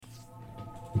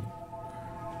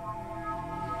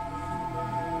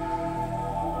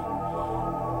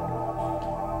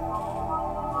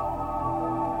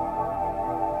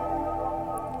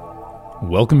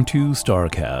Welcome to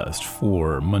StarCast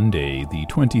for Monday, the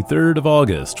 23rd of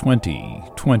August,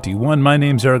 2021. My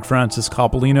name's Eric Francis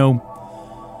Coppolino,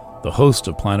 the host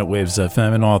of Planet Waves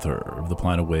FM and author of the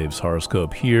Planet Waves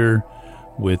Horoscope, here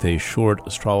with a short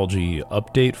astrology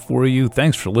update for you.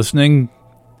 Thanks for listening.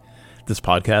 This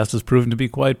podcast has proven to be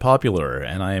quite popular,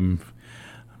 and I am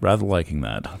rather liking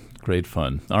that. Great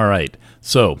fun. All right,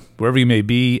 so wherever you may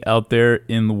be out there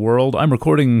in the world, I'm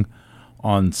recording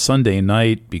on Sunday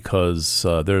night because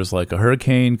there's like a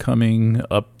hurricane coming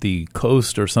up the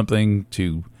coast or something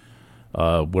to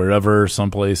wherever,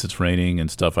 someplace it's raining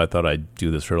and stuff. I thought I'd do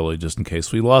this early just in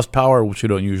case we lost power, which we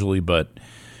don't usually, but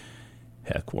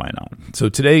heck, why not? So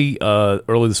today,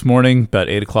 early this morning, about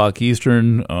 8 o'clock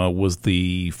Eastern, was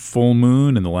the full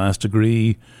moon in the last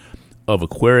degree of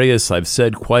Aquarius. I've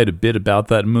said quite a bit about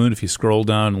that moon. If you scroll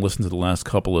down and listen to the last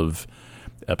couple of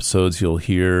episodes, you'll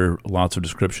hear lots of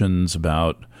descriptions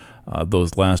about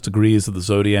those last degrees of the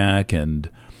zodiac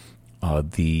and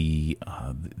the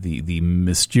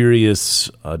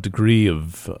mysterious degree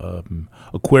of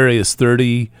Aquarius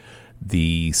 30,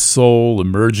 the soul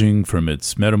emerging from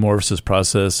its metamorphosis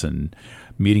process and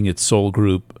meeting its soul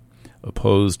group,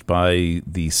 opposed by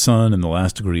the sun in the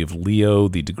last degree of Leo,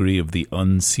 the degree of the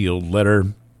unsealed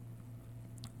letter,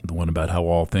 the one about how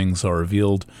all things are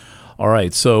revealed. All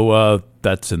right, so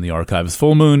that's in the archives.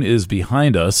 Full moon is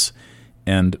behind us,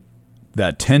 and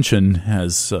that tension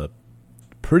has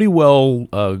pretty well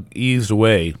eased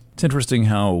away. It's interesting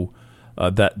how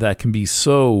that can be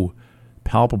so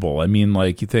palpable. I mean,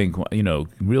 like, you think,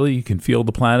 really you can feel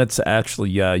the planets? Actually,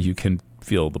 yeah, you can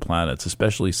feel the planets,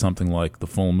 especially something like the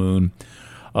full moon.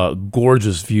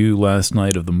 Gorgeous view last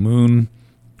night of the moon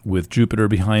with Jupiter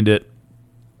behind it.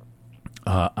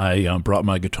 I brought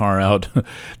my guitar out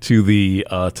to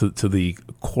the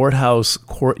courthouse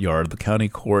courtyard, the county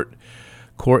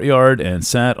courtyard, and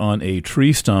sat on a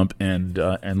tree stump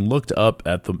and looked up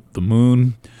at the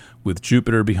moon with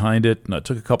Jupiter behind it. And I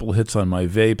took a couple of hits on my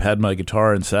vape, had my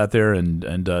guitar, and sat there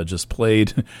and just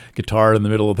played guitar in the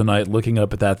middle of the night, looking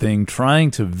up at that thing,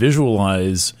 trying to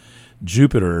visualize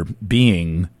Jupiter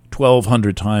being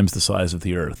 1,200 times the size of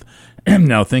the Earth.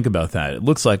 Now think about that. It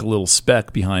looks like a little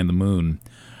speck behind the moon,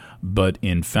 but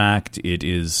in fact it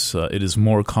is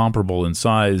more comparable in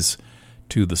size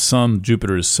to the sun.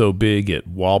 Jupiter is so big it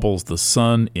wobbles the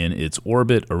sun in its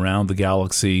orbit around the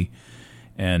galaxy,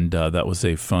 and that was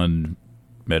a fun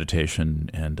meditation.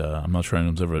 And I'm not sure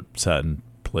anyone's ever sat and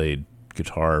played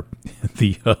guitar at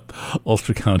the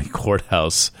Ulster County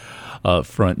Courthouse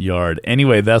front yard.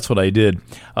 Anyway, that's what I did.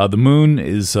 The moon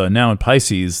is now in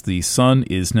Pisces. The sun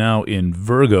is now in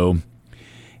Virgo,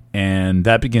 and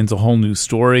that begins a whole new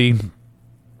story.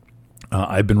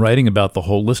 I've been writing about the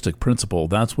holistic principle.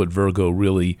 That's what Virgo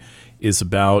really is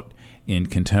about in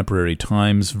contemporary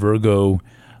times. Virgo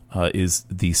is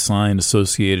the sign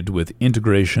associated with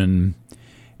integration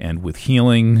and with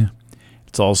healing.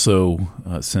 It's also,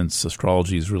 since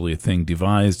astrology is really a thing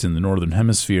devised in the Northern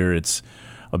Hemisphere, it's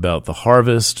about the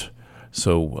harvest.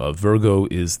 So Virgo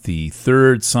is the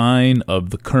third sign of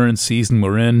the current season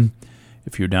we're in.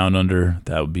 If you're down under,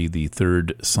 that would be the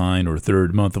third sign or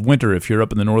third month of winter. If you're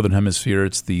up in the Northern Hemisphere,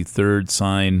 it's the third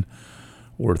sign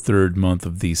or third month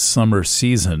of the summer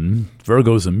season.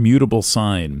 Virgo is a mutable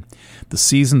sign. The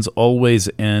seasons always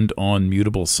end on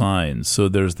mutable signs. So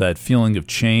there's that feeling of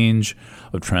change,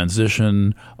 of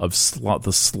transition, of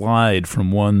the slide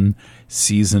from one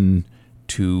season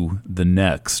to the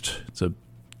next. It's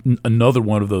another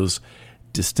one of those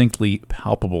distinctly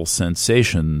palpable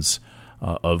sensations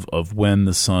of when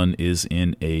the sun is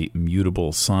in a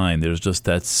mutable sign. There's just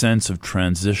that sense of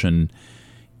transition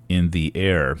in the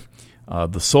air.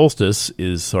 The solstice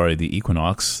is, the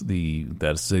equinox, the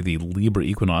Libra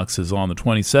equinox is on the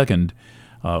 22nd.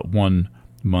 1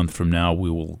 month from now, we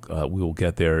will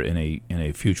get there in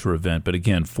a future event. But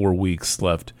again, 4 weeks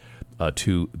left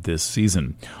to this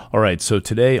season. All right, so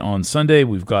today on Sunday,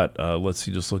 we've got,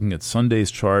 just looking at Sunday's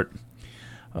chart.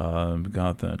 We've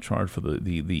got the chart for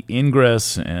the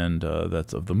ingress, and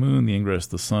that's of the moon, the ingress,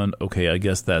 the sun. Okay, I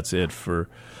guess that's it for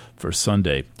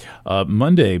Sunday.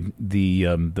 Monday, the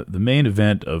main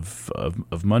event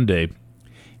of Monday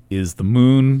is the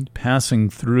moon passing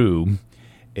through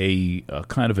a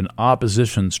kind of an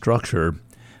opposition structure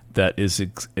that is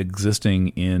existing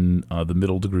in the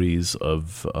middle degrees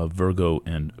of Virgo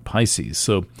and Pisces.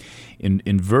 So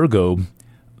in Virgo,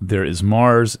 there is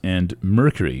Mars and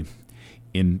Mercury.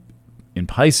 In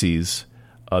Pisces,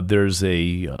 there's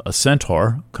a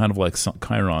centaur, kind of like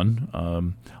Chiron, a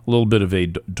little bit of a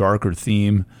darker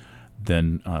theme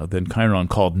than Chiron,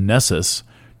 called Nessus,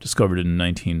 discovered in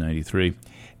 1993.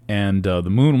 and the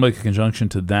moon will make a conjunction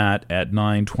to that at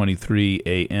 9:23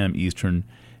 a.m. Eastern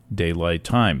Daylight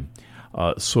Time.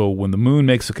 So when the moon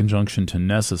makes a conjunction to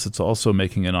Nessus, it's also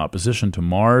making an opposition to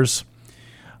Mars,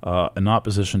 an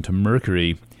opposition to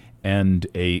Mercury, and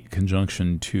a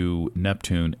conjunction to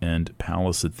Neptune and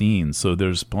Pallas Athene. So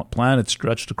there's planets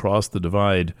stretched across the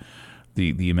divide,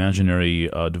 the imaginary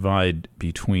divide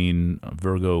between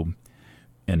Virgo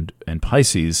and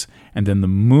Pisces, and then the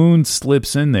moon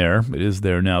slips in there. It is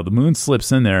there now. The moon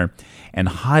slips in there and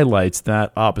highlights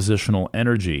that oppositional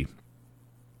energy.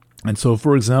 And so,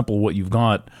 for example, what you've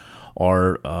got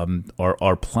are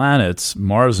planets,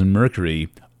 Mars and Mercury,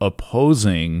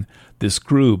 opposing this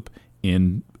group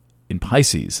in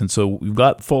Pisces. And so we've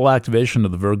got full activation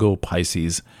of the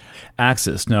Virgo-Pisces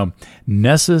axis. Now,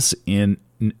 Nessus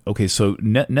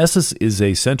Nessus is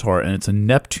a centaur, and it's a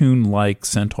Neptune-like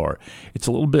centaur. It's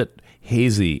a little bit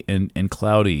hazy and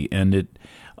cloudy, and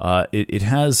it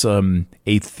has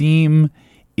a theme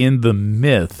in the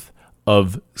myth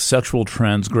of sexual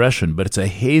transgression, but it's a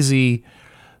hazy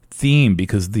theme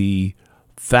because the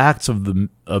facts of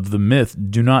the myth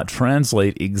do not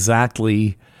translate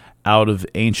exactly out of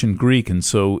ancient Greek, and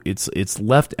so it's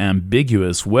left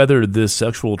ambiguous whether this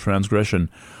sexual transgression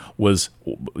was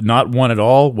not one at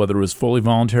all, whether it was fully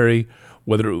voluntary,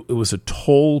 whether it was a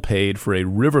toll paid for a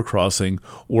river crossing,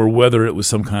 or whether it was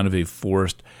some kind of a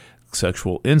forced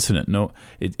sexual incident. No,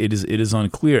 it is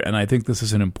unclear, and I think this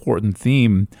is an important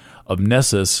theme of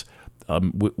Nessus,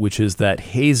 which is that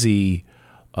hazy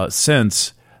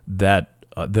sense that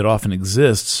often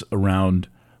exists around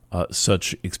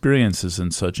such experiences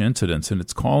and such incidents, and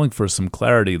it's calling for some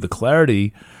clarity. The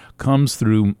clarity comes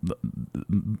through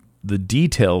the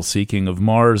detail seeking of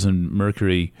Mars and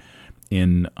Mercury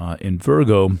in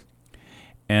Virgo,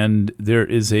 and there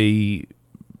is an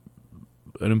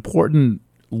important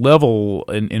level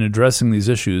in addressing these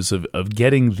issues of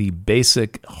getting the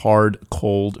basic hard,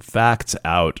 cold facts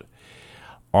out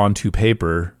onto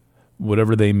paper,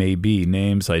 whatever they may be,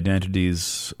 names,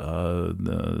 identities,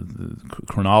 the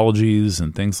chronologies,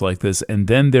 and things like this. And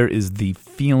then there is the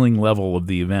feeling level of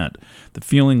the event, the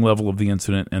feeling level of the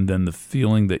incident, and then the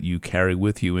feeling that you carry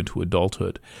with you into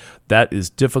adulthood. That is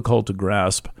difficult to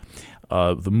grasp.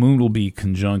 The moon will be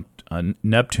conjunct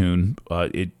Neptune.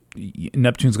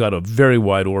 Neptune's got a very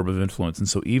wide orb of influence, and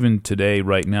so even today,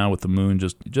 right now, with the moon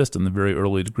just in the very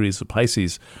early degrees of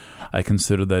Pisces, I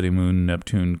consider that a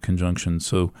moon-Neptune conjunction.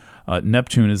 So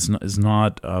Neptune is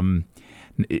not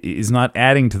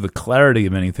adding to the clarity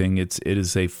of anything. It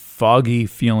is a foggy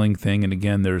feeling thing, and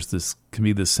again, can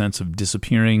be this sense of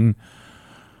disappearing,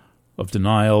 of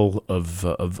denial,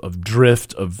 of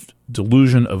drift, of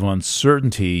delusion, of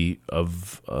uncertainty,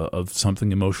 of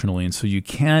something emotionally, and so you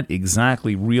can't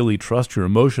exactly really trust your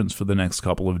emotions for the next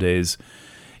couple of days.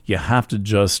 You have to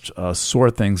just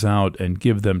sort things out and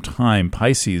give them time.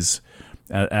 Pisces,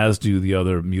 as do the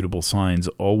other mutable signs,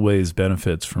 always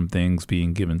benefits from things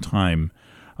being given time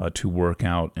to work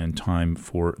out and time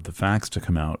for the facts to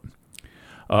come out.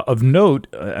 Of note,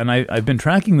 and I've been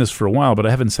tracking this for a while, but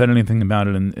I haven't said anything about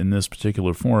it in this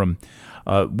particular forum,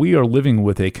 we are living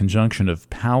with a conjunction of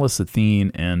Pallas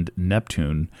Athene and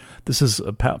Neptune. This is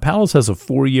Pallas has a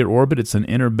 4-year orbit. It's an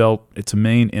inner belt. It's a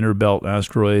main inner belt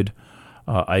asteroid.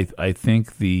 I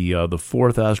think the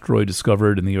fourth asteroid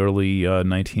discovered in the early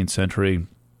 19th century,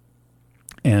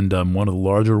 and one of the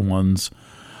larger ones.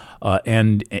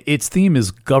 And its theme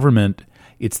is government.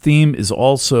 Its theme is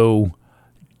also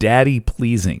daddy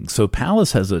pleasing. So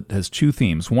Pallas has two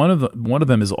themes. One of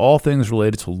them is all things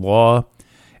related to law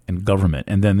and government,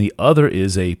 and then the other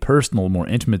is a personal, more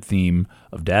intimate theme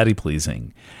of daddy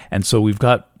pleasing. And so we've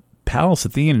got Pallas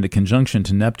Athene in a conjunction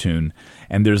to Neptune,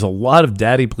 and there's a lot of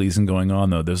daddy pleasing going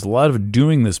on, though. There's a lot of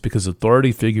doing this because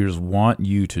authority figures want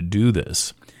you to do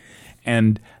this,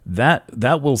 and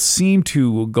that will seem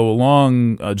to go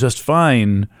along just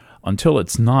fine until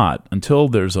it's not, until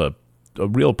there's a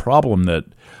real problem that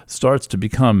starts to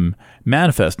become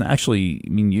manifest. And actually, I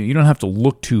mean, you don't have to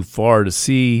look too far to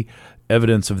see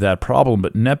evidence of that problem,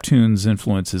 but Neptune's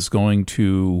influence is going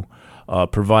to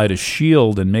provide a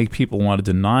shield and make people want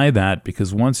to deny that,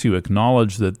 because once you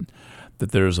acknowledge that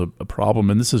there's a problem,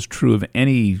 and this is true of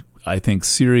any, I think,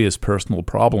 serious personal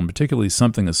problem, particularly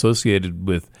something associated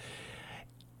with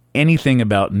anything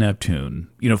about Neptune.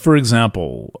 For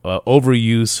example,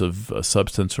 overuse of a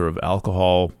substance or of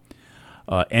alcohol,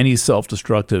 any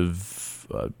self-destructive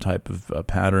type of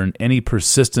pattern, any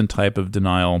persistent type of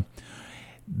denial,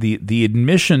 the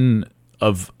admission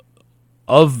of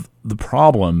the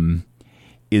problem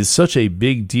is such a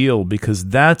big deal, because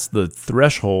that's the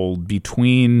threshold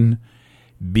between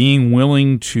being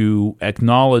willing to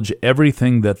acknowledge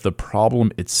everything that the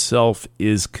problem itself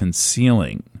is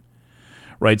concealing,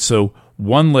 right? So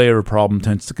one layer of problem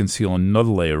tends to conceal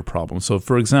another layer of problem. So,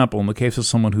 for example, in the case of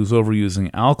someone who's overusing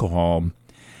alcohol,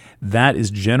 that is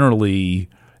generally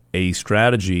a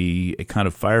strategy, a kind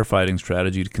of firefighting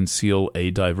strategy to conceal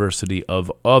a diversity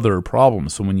of other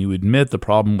problems. So when you admit the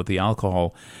problem with the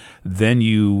alcohol, then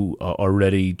you are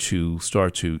ready to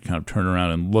start to kind of turn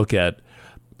around and look at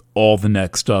all the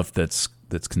next stuff that's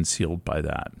concealed by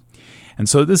that. And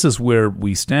so this is where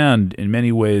we stand in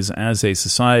many ways as a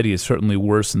society. Is certainly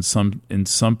worse in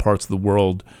some parts of the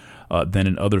world than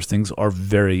in others. Things are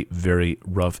very, very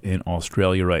rough in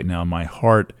Australia right now. My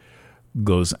heart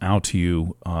goes out to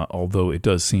you, although it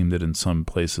does seem that in some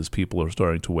places people are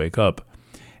starting to wake up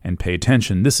and pay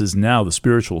attention. This is now the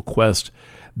spiritual quest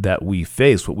that we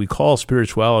face. What we call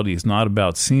spirituality is not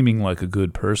about seeming like a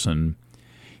good person.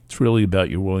 It's really about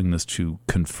your willingness to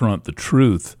confront the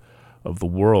truth of the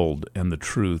world and the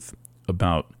truth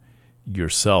about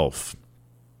yourself.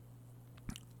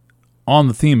 On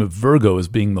the theme of Virgo as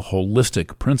being the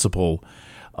holistic principle,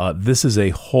 this is a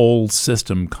whole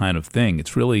system kind of thing.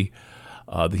 It's really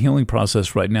the healing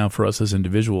process right now for us as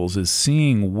individuals is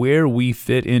seeing where we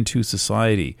fit into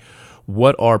society,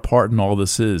 what our part in all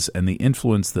this is, and the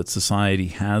influence that society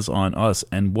has on us,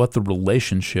 and what the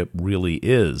relationship really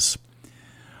is.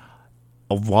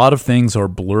 A lot of things are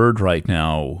blurred right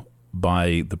now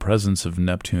by the presence of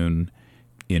Neptune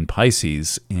in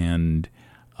Pisces, and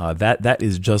that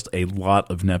is just a lot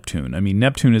of Neptune. I mean,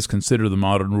 Neptune is considered the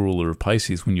modern ruler of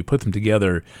Pisces. When you put them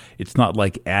together, it's not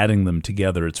like adding them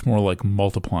together. It's more like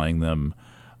multiplying them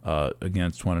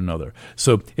against one another.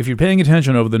 So if you're paying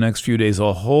attention over the next few days,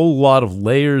 a whole lot of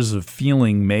layers of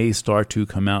feeling may start to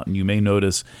come out, and you may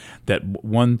notice that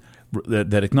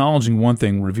that acknowledging one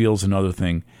thing reveals another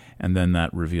thing, and then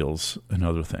that reveals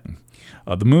another thing.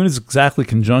 The moon is exactly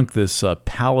conjunct this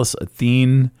Pallas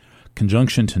Athene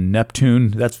conjunction to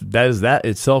Neptune. That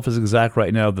itself is exact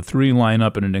right now. The three line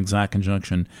up in an exact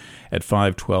conjunction at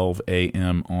 5:12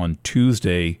 a.m. on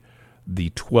Tuesday,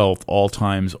 the 12th. All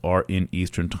times are in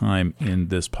Eastern Time in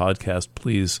this podcast.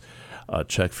 Please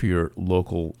check for your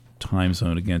local time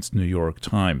zone against New York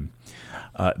time.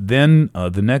 Then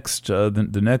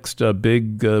the next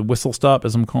big whistle stop,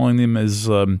 as I'm calling them, is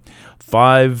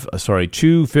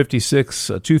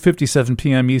 2:57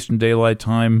 p.m. Eastern Daylight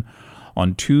Time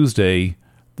on Tuesday,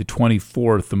 the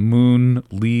 24th. The moon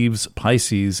leaves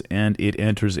Pisces and it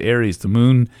enters Aries. The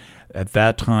moon at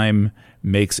that time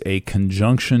makes a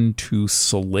conjunction to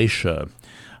Salacia.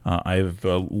 I've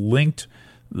linked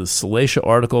the Salacia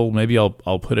article. Maybe I'll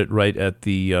put it right at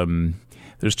the.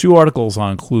 There's two articles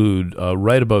I'll include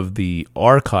right above the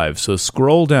archive. So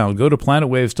scroll down, go to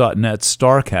planetwaves.net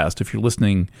Starcast if you're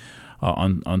listening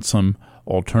on some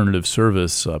alternative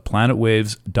service,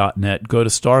 planetwaves.net, go to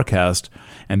Starcast,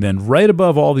 and then right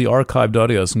above all the archived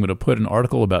audios, I'm going to put an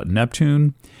article about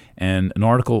Neptune and an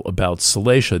article about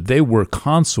Salacia. They were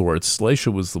consorts.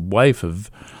 Salacia was the wife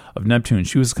of Neptune.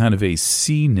 She was kind of a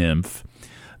sea nymph.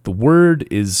 The word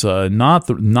is not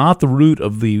the root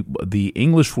of the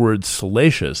English word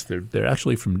salacious. They're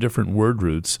actually from different word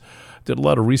roots. Did a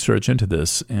lot of research into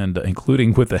this, and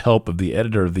including with the help of the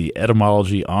editor of the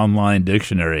Etymology Online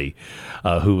Dictionary,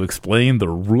 who explained the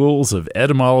rules of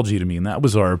etymology to me. And that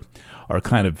was our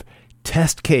kind of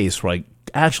test case where I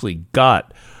actually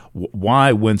got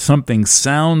why when something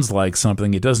sounds like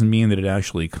something, it doesn't mean that it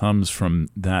actually comes from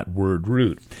that word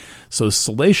root. So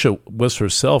Salacia was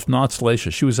herself not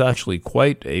salacious. She was actually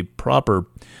quite a proper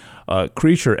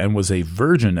creature and was a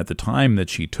virgin at the time that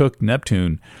she took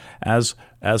Neptune as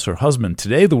her husband.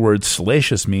 Today, the word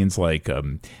salacious means like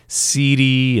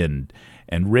seedy and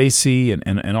racy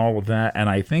and all of that. And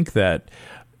I think that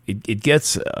it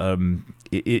gets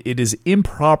it is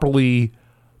improperly,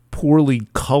 poorly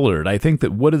colored. I think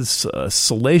that what is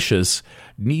salacious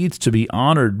needs to be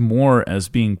honored more as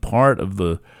being part of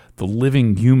the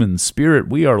living human spirit.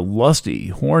 We are lusty,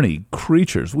 horny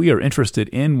creatures. We are interested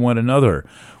in one another.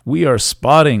 We are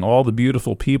spotting all the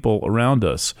beautiful people around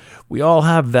us. We all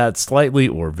have that slightly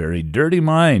or very dirty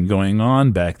mind going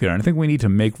on back there. And I think we need to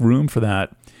make room for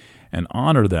that and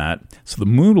honor that. So the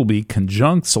moon will be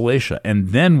conjunct Salacia. And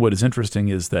then what is interesting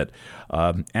is that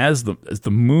as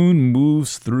the moon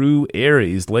moves through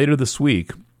Aries later this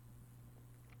week,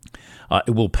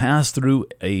 it will pass through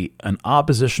an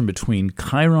opposition between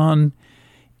Chiron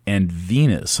and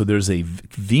Venus. So there's a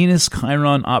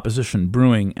Venus-Chiron opposition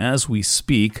brewing as we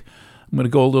speak. I'm going to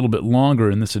go a little bit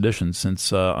longer in this edition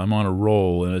since I'm on a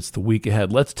roll and it's the week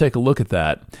ahead. Let's take a look at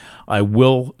that. I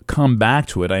will come back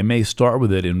to it. I may start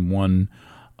with it in one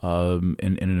in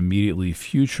an immediately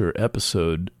future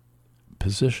episode,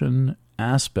 position,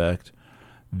 aspect,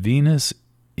 Venus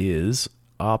is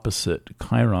opposite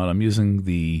Chiron. I'm using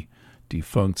the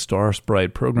defunct Star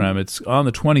Sprite program. It's on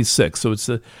the 26th, so it's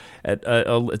at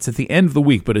the end of the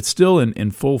week, but it's still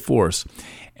in full force.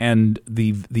 And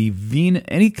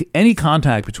any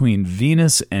contact between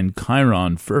Venus and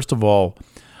Chiron, first of all,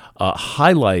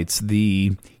 highlights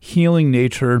the healing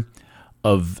nature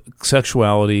of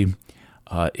sexuality.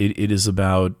 It is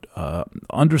about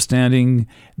understanding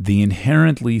the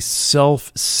inherently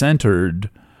self-centered,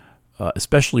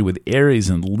 especially with Aries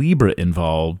and Libra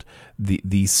involved,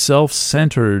 the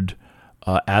self-centered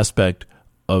aspect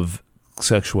of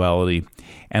sexuality.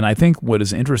 And I think what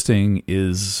is interesting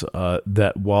is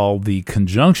that while the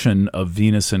conjunction of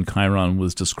Venus and Chiron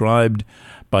was described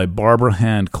by Barbara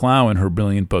Hand Clow in her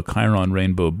brilliant book Chiron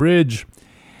Rainbow Bridge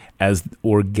as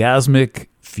orgasmic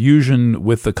fusion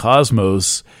with the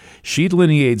cosmos, she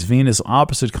delineates Venus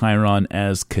opposite Chiron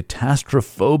as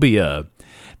catastrophobia.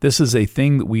 This is a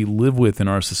thing that we live with in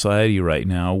our society right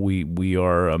now. We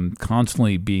are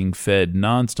constantly being fed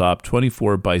nonstop,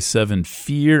 24/7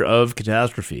 fear of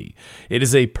catastrophe. It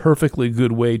is a perfectly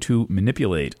good way to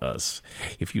manipulate us.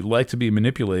 If you'd like to be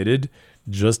manipulated,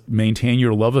 just maintain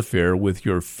your love affair with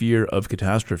your fear of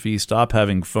catastrophe. Stop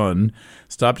having fun.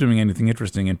 Stop doing anything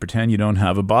interesting and pretend you don't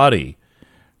have a body.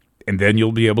 And then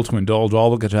you'll be able to indulge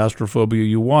all the catastrophobia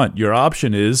you want. Your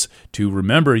option is to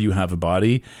remember you have a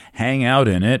body, hang out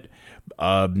in it,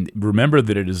 remember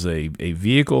that it is a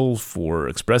vehicle for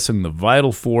expressing the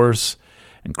vital force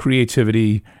and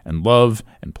creativity and love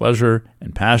and pleasure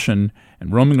and passion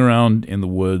and roaming around in the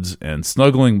woods and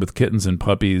snuggling with kittens and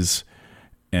puppies.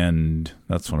 And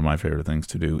that's one of my favorite things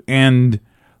to do. And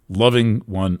loving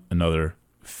one another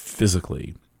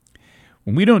physically.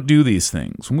 When we don't do these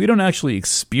things, when we don't actually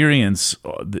experience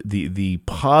the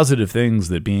positive things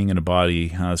that being in a body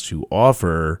has to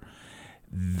offer,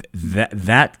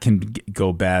 that can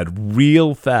go bad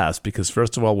real fast because,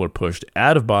 first of all, we're pushed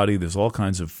out of body. There's all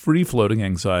kinds of free-floating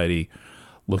anxiety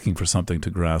looking for something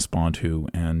to grasp onto,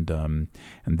 and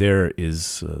there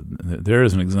is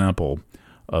an example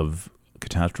of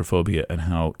catastrophobia and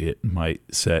how it might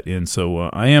set in. So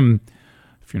I am...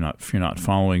 If you're not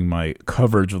following my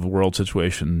coverage of the world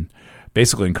situation,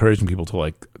 basically encouraging people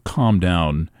to calm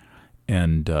down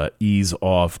and ease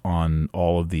off on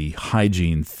all of the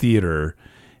hygiene theater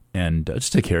and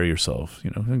just take care of yourself.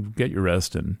 Get your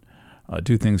rest and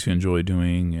do things you enjoy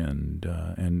doing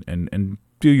and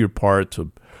do your part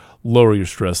to lower your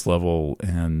stress level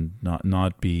and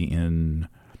not be in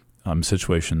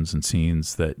situations and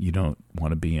scenes that you don't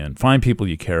want to be in. Find people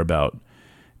you care about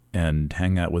and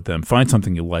hang out with them. Find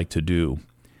something you like to do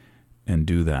and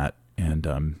do that,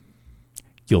 and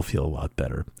you'll feel a lot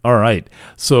better. All right.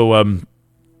 So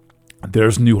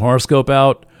there's a new horoscope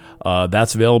out.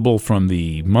 That's available from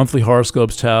the monthly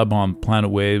horoscopes tab on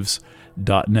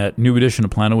planetwaves.net. New edition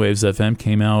of Planet Waves FM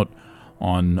came out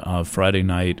on Friday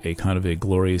night, a kind of a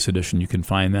glorious edition. You can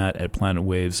find that at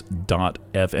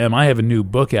planetwaves.fm. I have a new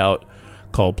book out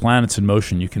called Planets in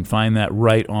Motion. You can find that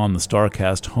right on the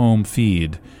StarCast home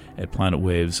feed at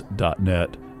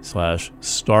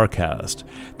planetwaves.net/StarCast.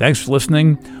 Thanks for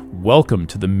listening. Welcome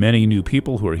to the many new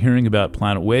people who are hearing about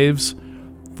Planet Waves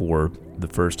for the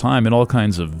first time in all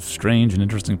kinds of strange and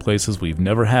interesting places we've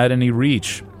never had any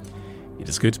reach. It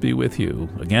is good to be with you.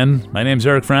 Again, my name's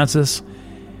Eric Francis,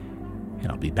 and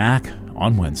I'll be back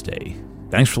on Wednesday.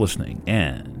 Thanks for listening,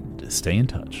 and stay in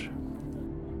touch.